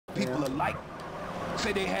people alike.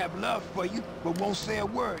 Say they have love for you, but won't say a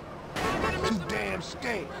word. Too damn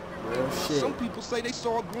scared. Real shit. Some people say they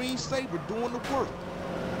saw a green Saber doing the work,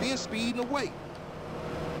 then speeding away.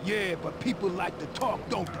 Yeah, but people like to talk,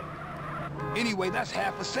 don't they? Anyway, that's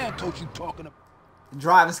half of Santos you talking about.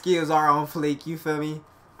 Driving skills are on fleek, you feel me?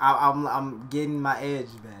 I'm getting my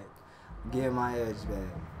edge back. I'm getting my edge back.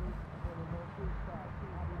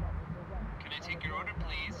 Can I take your order,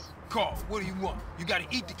 please? Carl, what do you want? You gotta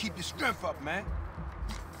eat to keep your strength up, man.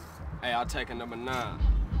 Hey, I'll take a number 9,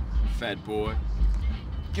 fat boy.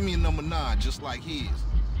 Give me a number 9, just like his.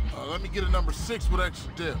 Let me get a number 6 with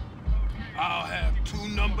extra dip. I'll have 2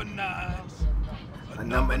 number 9s. A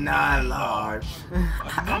number 9 large.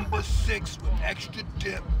 A number 6 with extra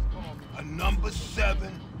dip. A number 7.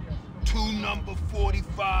 2 number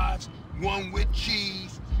 45s. 1 with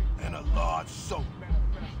cheese. And a large soda.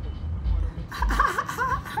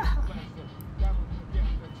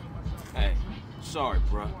 Hey, sorry,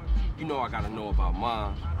 bruh. You know I gotta know about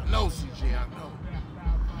mine. I know, CJ, I know.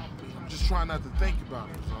 I'm just trying not to think about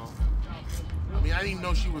it, that's all. I mean, I didn't even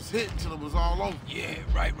know she was hit until it was all over. Yeah,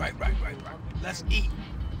 right. Let's eat.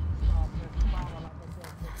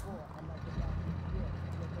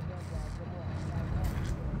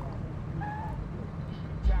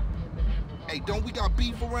 Hey, don't we got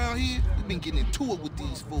beef around here? We've been getting into it with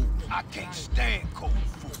these fools. I can't stand cold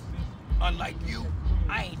food. Unlike you,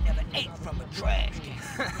 I ain't never ate from a trash can.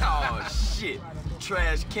 Oh, shit.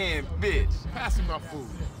 Trash can bitch. Pass me my food.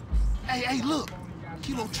 Hey, look.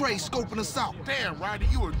 Kilo Trey scoping us out. Damn, Ryder,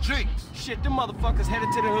 you a jinx. Shit, them motherfuckers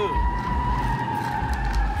headed to the hood.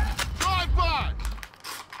 Drive by!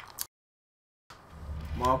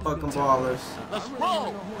 Motherfucking ballers. Let's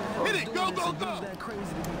roll! Hit it! Go! Hit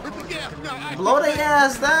the gas now! Blow their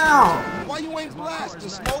ass down! Why you ain't blasting,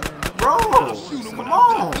 Smoke? Bro! Come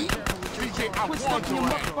on! CJ, I Quit want stuffing your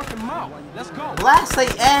your ass. motherfucking mouth. Let's go. Blast their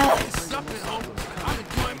ass! Come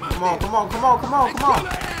on!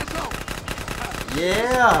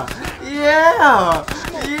 Yeah!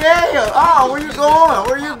 Oh, where you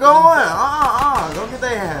going? Go get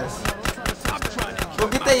their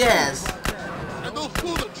ass. And those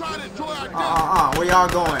fools are trying to enjoy our dinner. Where y'all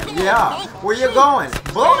going? Yeah, where you going?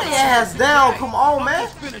 Blow their ass down, come on, man.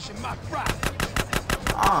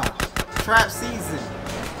 Trap season.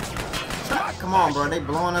 Come on, bro, they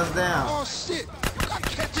blowing us down. Oh, shit. You got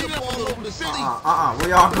ketchup all over the city. Where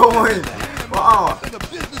y'all going?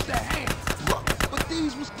 But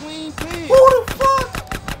these was clean pins. Who the fuck?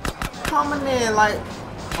 Coming in like,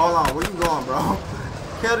 hold on, where you going, bro?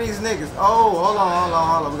 Kill these niggas. Oh, hold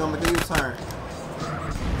on. We're gonna make a U-turn.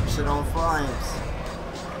 Shit on flames.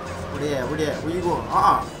 Where they at? Where you going?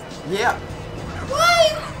 Yeah.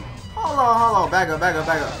 What? Hold on. Back up.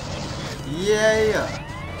 Yeah.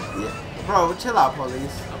 Bro, chill out,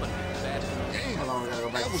 police. Hold on, we gotta go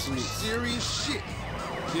back That to was some sleep. serious shit.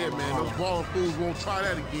 Yeah, man, those balling fools won't try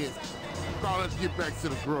that again. Now let's get back to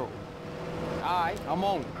the grove. Alright, I'm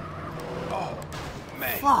on. Oh,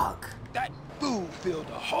 man. Fuck. That food filled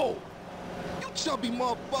a hole. You chubby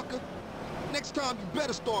motherfucker. Next time you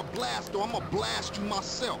better start blast or I'm gonna blast you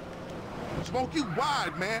myself. Smoke you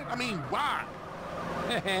wide, man. I mean, wide.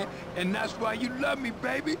 And that's why you love me,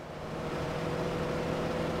 baby.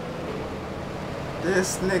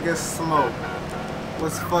 This nigga Smoke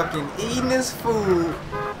was fucking eating his food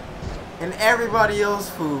and everybody else's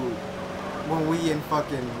food when we in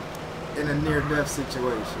a near-death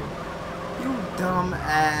situation. You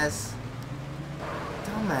dumbass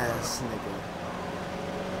nigga.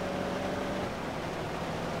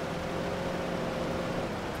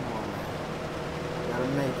 Come on, man. Gotta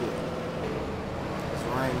make it. It's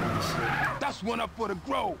raining and shit. That's one up for the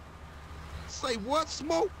Grove. Say what,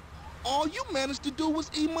 Smoke? All you managed to do was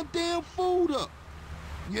eat my damn food up.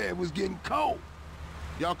 Yeah, it was getting cold.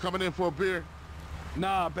 Y'all coming in for a beer?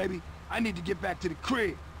 Nah, baby. I need to get back to the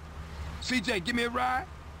crib. CJ, give me a ride.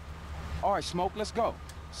 All right, Smoke, let's go.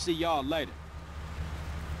 See y'all later.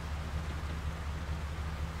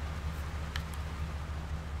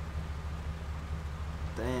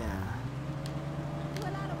 Damn.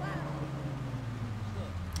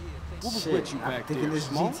 What was Shit, with you I'm back thinking there, this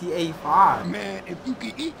Smoke? GTA 5. Man, if you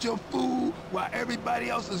can eat your food while everybody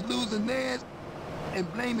else is losing theirs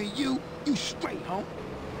and blaming you, you straight, home.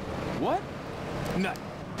 What? Nothing.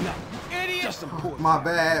 Idiot! Just some poor. My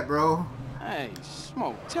bad, bro. Hey,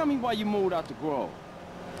 Smoke, tell me why you moved out the Grove.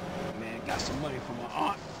 Man, got some money from my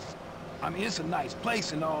aunt. I mean, it's a nice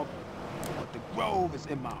place and all, but the Grove is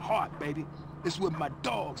in my heart, baby. It's where my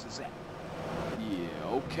dogs is at. Yeah,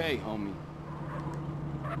 okay, homie.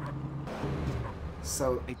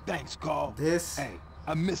 So Hey, thanks, Carl. this Hey,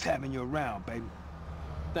 I miss having you around, baby.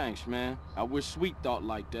 Thanks, man. I wish Sweet thought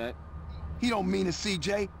like that. He don't mean it,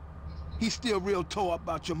 CJ. He's still real tore up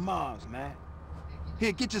about your moms, man.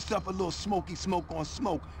 Here, get yourself a little smoky smoke on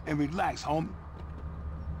smoke and relax, homie.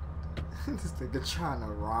 This nigga trying to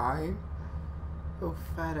rhyme. Yo,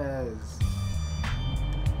 fat ass.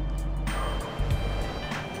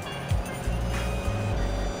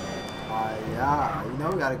 Yeah, you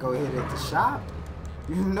know we gotta go hit up the shop.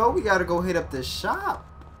 You know we gotta go hit up the shop.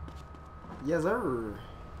 Yes, sir.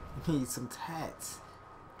 Need some tats.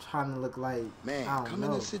 Trying to look like, Man, I don't come know.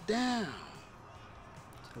 in and sit down.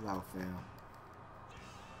 Chill out, fam.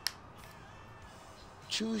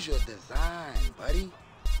 Choose your design, buddy.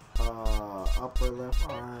 Upper left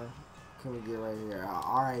arm. Can we get right here?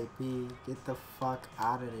 R.I.P. Get the fuck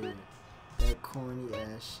out of there. That corny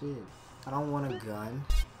ass shit. I don't want a gun.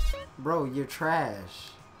 Bro, you're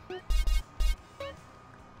trash.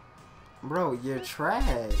 Bro, you're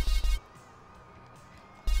trash.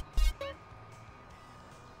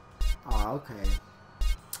 Oh, okay.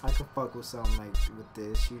 I can fuck with something like with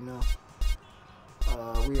this, you know?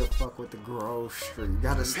 We'll fuck with the Grove Street.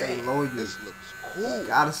 Gotta stay Man, loyal. this looks cool.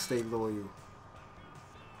 Gotta stay loyal.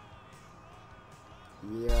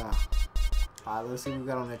 Yeah. Alright, let's see what we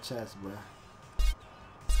got on that chest, bro.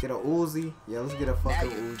 Let's get a Uzi. Yeah, let's get a Now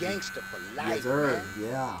fucking you're Uzi. gangster for life, Yes, sir. man.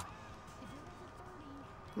 Yeah.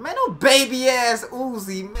 Man, no baby ass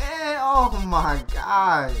Uzi, man. Oh my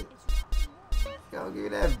god. Yo, give me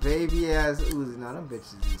that baby ass Uzi. No, them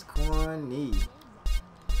bitches is corny.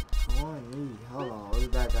 Corny. Hold on, let's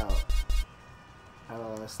back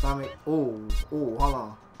out. Stomach. Ooh, hold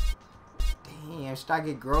on. Damn, should I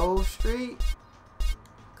get Grove Street?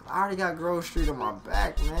 Cause I already got Grove Street on my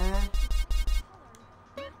back, man.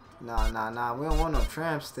 Nah. We don't want no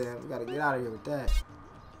tramp stamp. We gotta get out of here with that.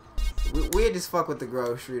 We'll just fuck with the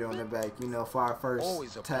Grove Street on the back, you know, for our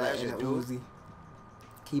Always first a tag in pleasure, the dude. Uzi.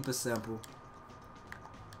 Keep it simple.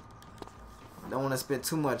 Don't want to spend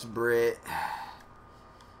too much bread.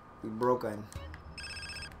 We broken.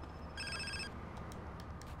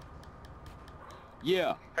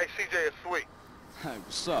 Yeah. Hey, CJ, it's Sweet. Hey,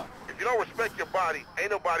 what's up? If you don't respect your body,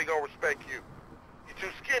 ain't nobody gonna respect you. You're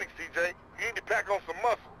too skinny, CJ. You need to pack on some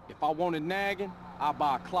muscle. If I wanted nagging, I'd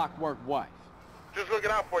buy a clockwork wife. Just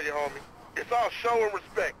looking out for you, homie. It's all show and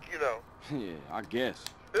respect, you know. Yeah, I guess.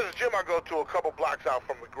 There's a gym I go to a couple blocks out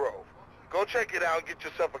from the Grove. Go check it out and get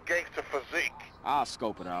yourself a gangster physique. I'll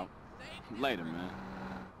scope it out. Later, man.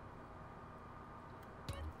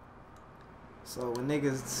 So what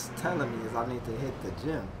niggas telling me is I need to hit the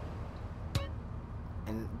gym.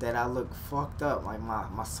 And that I look fucked up. Like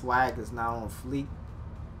my swag is not on fleek.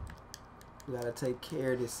 We gotta take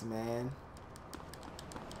care of this, man.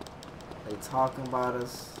 They talking about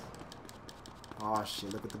us. Oh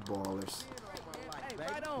shit, look at the ballers.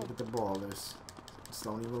 Look at the ballers. Just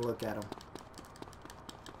don't even look at them.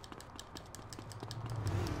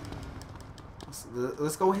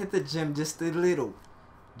 Let's go hit the gym just a little.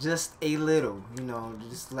 Just a little. You know,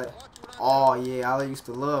 just let... Oh yeah, I used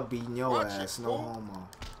to love beating your ass. No homo.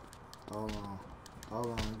 Hold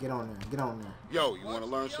on. Get on there. Get on there. Yo, you want to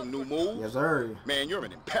learn some new moves? Yes, sir. Man, you're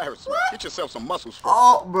an embarrassment. Get yourself some muscles first.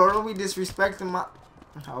 Oh, bro, don't be disrespecting my...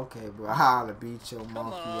 Okay, bro. I'll beat your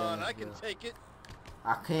monkey ass, I can bro. take it.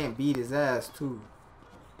 I can't beat his ass, too.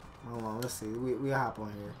 Hold on, let's see. We'll hop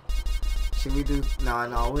on here. Should we do...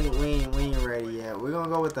 No, we ain't ready yet. We're gonna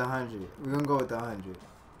go with the 100. We're gonna go with the 100.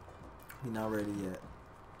 We not ready yet.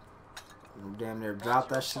 Damn near drop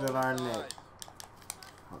that shit on our neck.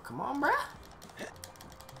 Oh, come on, bruh.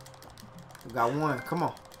 We got one. Come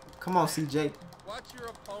on. Come on, CJ. Watch your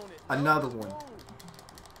opponent. Another one.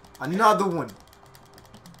 Another one.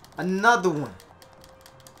 Another one.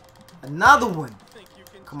 Another one.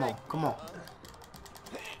 Come on. Come on.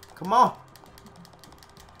 Come on.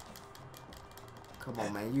 Come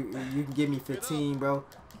on, man. You can give me 15, bro.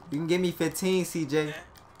 You can give me 15, CJ.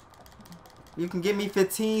 You can give me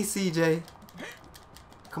 15, CJ.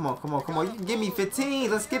 Come on. You can give me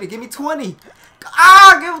 15. Let's get it. Give me 20.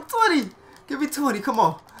 Ah, give him 20. Give me 20. Come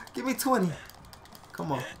on. Give me 20.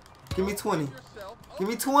 Come on. Give me 20. Give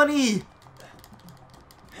me 20.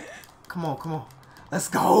 Come on. Let's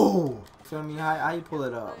go. Feel me? How you pull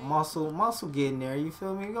it up? Muscle getting there. You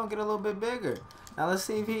feel me? You're gonna get a little bit bigger. Now let's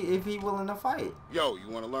see if he willing to fight. Yo, you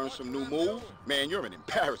want to learn some new moves? Man, you're an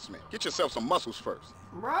embarrassment. Get yourself some muscles first.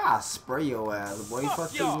 Bruh, I spray your ass, boy. You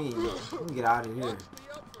fucked with me. Let me get out of here.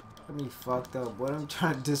 Get me fucked up, boy. I'm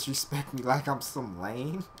trying to disrespect me like I'm some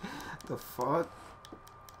lame. The fuck?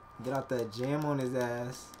 Get out that jam on his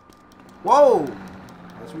ass. Whoa!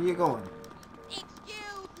 That's where you going.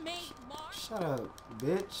 Excuse me, Mark. Shut up,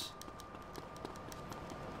 bitch.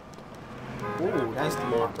 Ooh, that's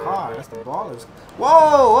my car. That's the ballers. Whoa,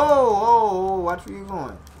 whoa, whoa, watch where you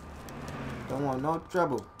going. Don't want no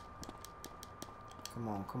trouble. Come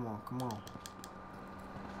on, come on, come on.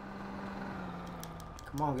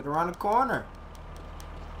 Come on, get around the corner.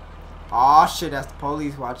 Oh shit, that's the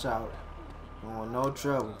police. Watch out. Don't want no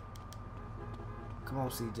trouble. Come on,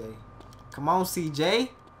 CJ. Come on, CJ.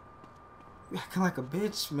 You acting like a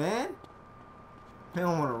bitch, man. They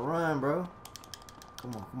don't want to run, bro.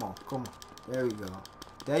 Come on, come on, come on. There we go.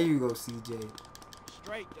 There you go, CJ.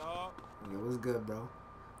 Straight, dog. Yeah, what's good, bro?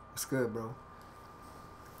 What's good, bro?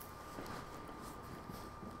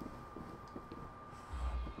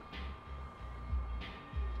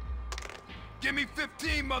 Give me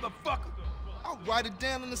 15, motherfucker. I'll write it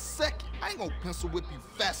down in a second. I ain't gonna pencil whip you,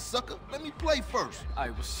 fat sucker. Let me play first.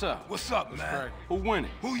 Hey, what's up? What's up, man? Who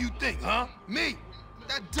winning? Who you think, huh? Me.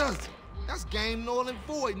 That does it. That's game null and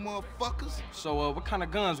void, motherfuckers. So, what kind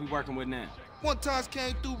of guns we working with now? One time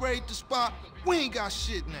came through, raided the spot. We ain't got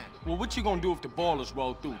shit now. Well, what you gonna do if the ballers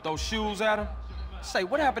roll through? Throw shoes at them? Say,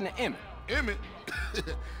 what happened to Emmett? Emmett?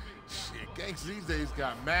 Shit, gangs these days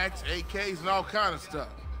got Macs, AKs, and all kind of stuff.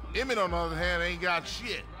 Emmett, on the other hand, ain't got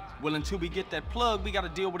shit. Well, until we get that plug, we gotta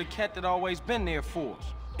deal with a cat that always been there for us.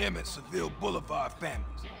 Emmett, Seville Boulevard families.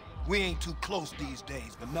 We ain't too close these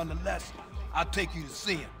days, but nonetheless, I'll take you to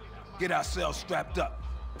see him. Get ourselves strapped up.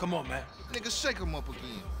 Come on, man. Nigga, shake him up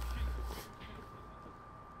again.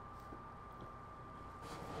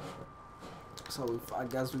 So I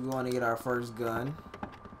guess we're going to get our first gun.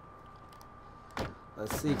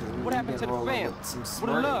 Let's see, because What happened to the fam?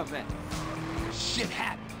 Where the love at? Shit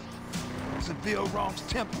happened. Seville wrongs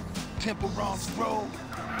Temple. Temple wrongs Grove.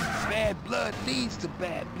 Bad blood leads to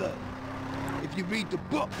bad blood. If you read the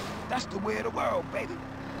book, that's the way of the world, baby.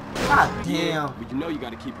 God damn. But you know you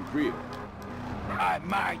gotta keep it real. I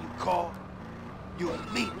admire you, Carl. You're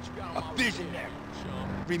a leader, a visionary.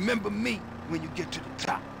 Remember me when you get to the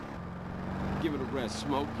top. Give it a rest,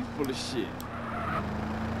 Smoke. You full of shit.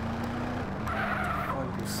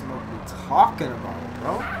 What you Smoke you talking about,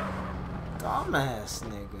 bro? Dumbass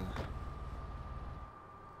nigga.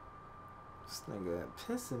 This nigga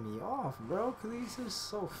pissing me off, bro, because he's just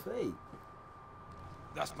so fake.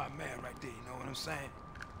 That's my man right there, you know what I'm saying?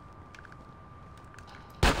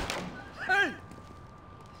 Hey!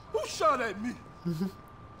 Who shot at me?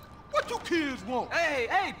 What you kids want? Hey,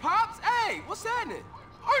 hey, Pops! Hey, what's happening?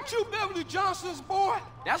 Aren't you Beverly Johnson's boy?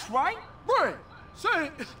 That's right. Brian,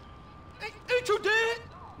 say, ain't you dead?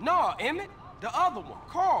 No, Emmett. The other one,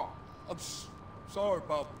 Carl. I'm sorry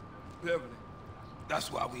about Beverly.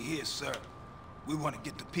 That's why we here, sir. We want to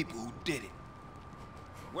get the people who did it.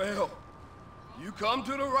 Well, you come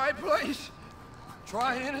to the right place.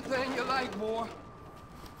 Try anything you like, boy.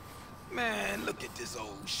 Man, look at this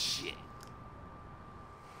old shit.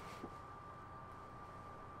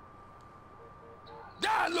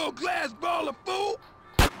 Die, little glass baller, fool!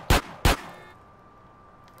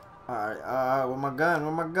 Alright, where my gun?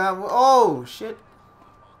 Where my gun? Oh, shit.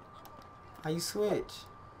 How you switch?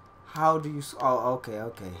 How do you... Oh, okay,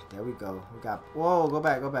 okay. There we go. We got... Whoa, go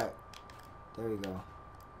back, go back. There we go.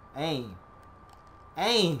 Aim.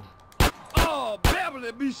 Aim. Oh,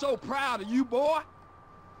 Beverly be so proud of you, boy.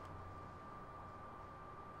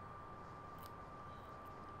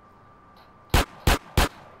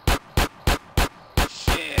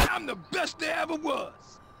 Shit, I'm the best there ever was.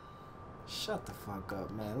 Shut the fuck up,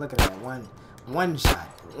 man. Look at that. One shot.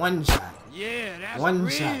 One shot. Yeah, that's One real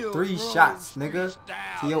shot. 3 bro. shots, nigga.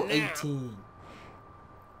 Freestyle TO now. 18.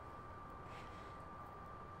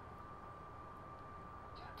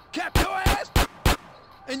 Cap your ass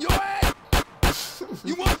and your ass.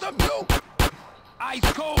 You want some too?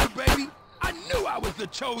 Ice cold, baby. I knew I was the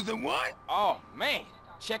chosen one. Oh, man.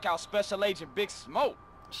 Check out Special Agent Big Smoke.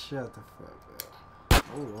 Shut the fuck up.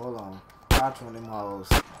 Oh, hold on. Watch one of them hoes.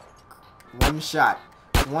 One shot.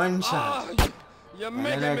 One shot. Oh, you're And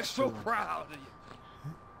making an me extra so one. proud of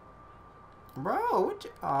you. Bro, what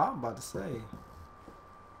you... Oh, I'm about to say.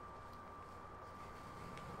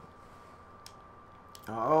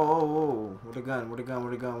 Oh. With a gun, with a gun,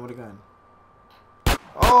 with a gun, with a gun.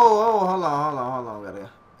 Oh, hold on. Gotta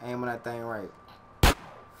aim on that thing right.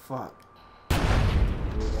 Fuck.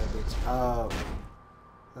 Move that bitch up.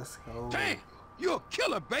 Let's go. Damn, you're a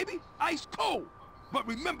killer, baby. Ice cold. But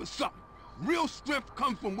remember something. Real strength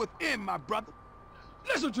comes from within, my brother.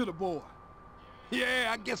 Listen to the boy. Yeah,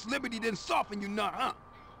 I guess Liberty didn't soften you none, huh?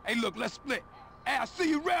 Hey, look, let's split. Hey, I see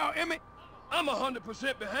you around, Emmett. I'm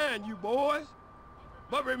 100% behind you, boys.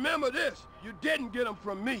 But remember this, you didn't get them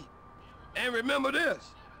from me. And remember this,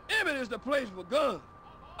 Emmett is the place for guns.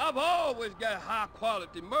 I've always got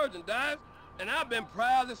high-quality merchandise, And I've been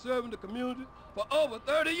proudly serving the community for over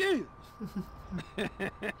 30 years.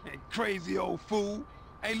 Crazy old fool.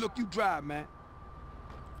 Hey, look, you drive, man.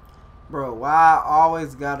 Bro, why I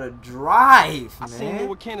always gotta drive, I seen man?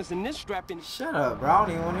 more cannons than this strapping. Shut up, bro. I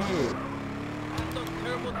don't even want to hear it.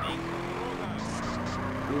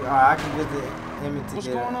 Alright, I can visit him to What's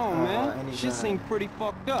get going on, man? any Shit gun. seems pretty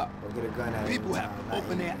fucked up. Or get a gun at People any have time, to not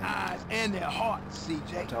open their any gun. eyes and their hearts,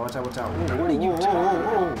 CJ. Watch out. What are you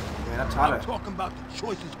talking Man, I try I'm to. talking about the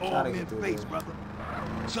choices all Try to men get through face, this. brother.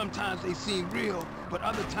 Sometimes they seem real, but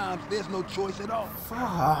other times there's no choice at all.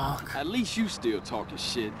 Fuck. At least you still talking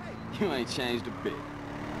shit. You ain't changed a bit.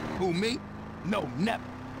 Who, me? No, never.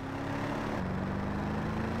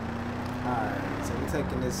 Alright, so we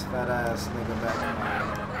taking this fat ass nigga back home.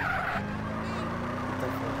 Get the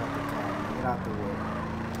fuck out the car, man. Get out the whip.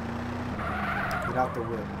 Get out the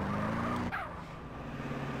whip.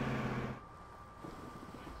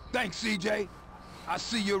 Thanks, CJ. I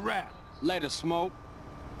see you around. Later, Smoke.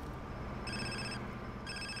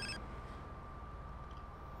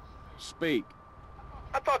 Speak.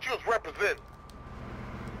 I thought you was representing.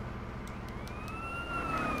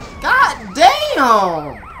 God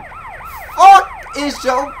damn! Fuck is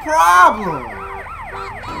your problem?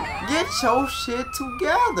 Get your shit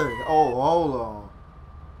together. Oh, hold on.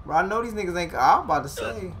 Bro, I know these niggas ain't. I'm about to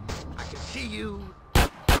say. I can see you.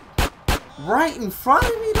 Right in front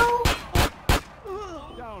of me, though?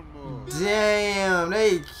 Damn,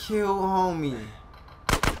 they killed homie.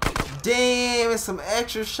 Damn, it's some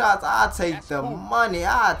extra shots. I'll take the money.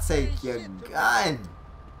 I'll take your gun.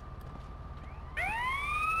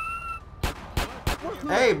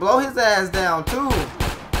 Hey, blow his ass down, too.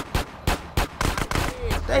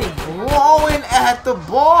 They blowing at the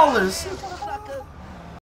ballers.